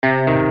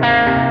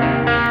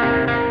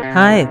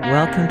Hi,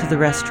 welcome to the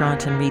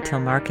Restaurant and Retail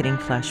Marketing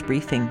Flash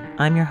Briefing.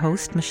 I'm your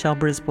host, Michelle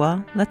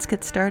Brisbois. Let's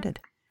get started.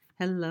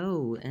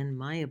 Hello, and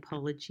my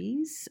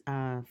apologies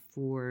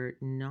for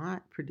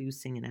not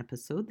producing an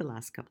episode the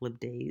last couple of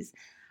days.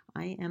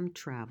 I am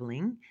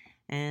traveling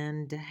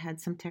and had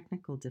some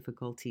technical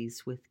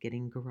difficulties with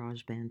getting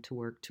GarageBand to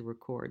work to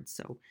record,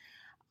 so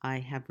I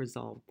have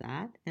resolved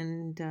that,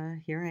 and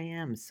here I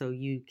am. So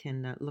you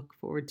can look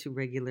forward to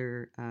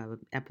regular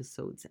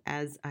episodes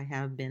as I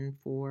have been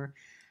for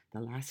the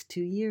last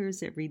 2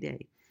 years every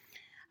day.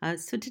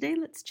 So today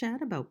let's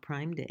chat about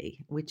Prime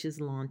Day, which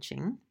is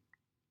launching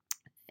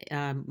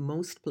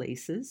most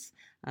places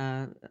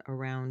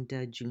around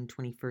June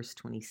 21st,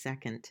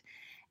 22nd.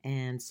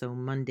 And so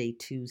Monday,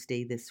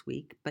 Tuesday this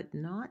week, but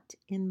not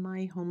in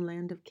my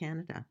homeland of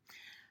Canada.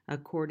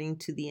 According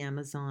to the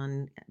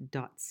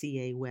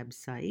Amazon.ca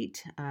website,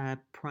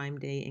 Prime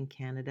Day in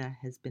Canada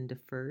has been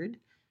deferred.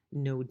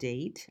 No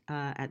date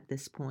at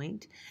this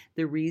point.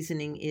 The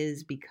reasoning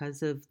is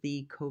because of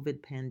the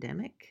COVID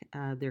pandemic.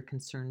 They're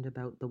concerned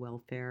about the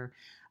welfare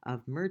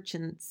of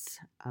merchants,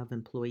 of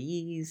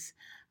employees,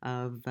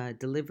 of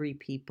delivery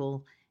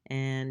people.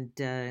 And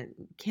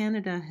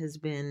Canada has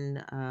been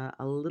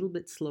a little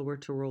bit slower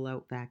to roll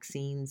out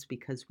vaccines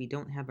because we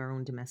don't have our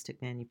own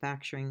domestic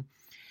manufacturing.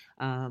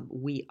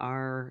 We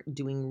are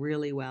doing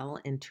really well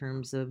in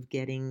terms of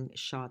getting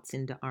shots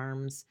into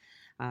arms.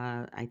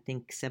 I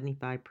think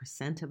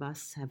 75% of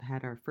us have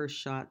had our first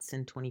shots,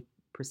 and 20%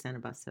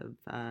 of us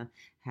have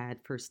had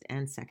first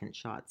and second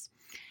shots.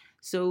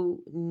 So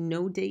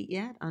no date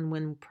yet on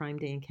when Prime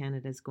Day in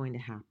Canada is going to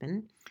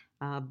happen,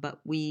 but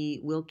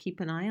we will keep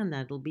an eye on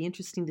that. It'll be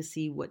interesting to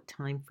see what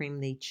time frame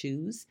they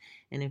choose,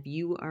 and if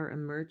you are a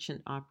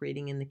merchant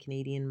operating in the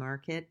Canadian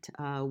market,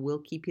 we'll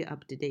keep you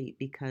up to date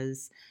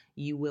because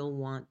you will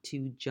want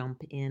to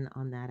jump in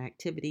on that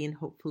activity, and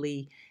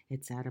hopefully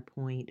it's at a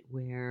point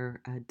where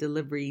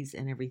deliveries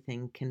and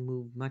everything can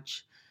move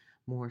much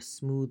more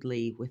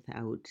smoothly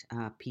without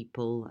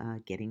people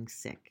getting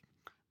sick.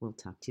 We'll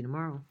talk to you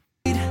tomorrow.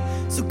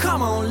 So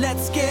come on,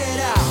 let's get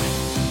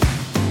out.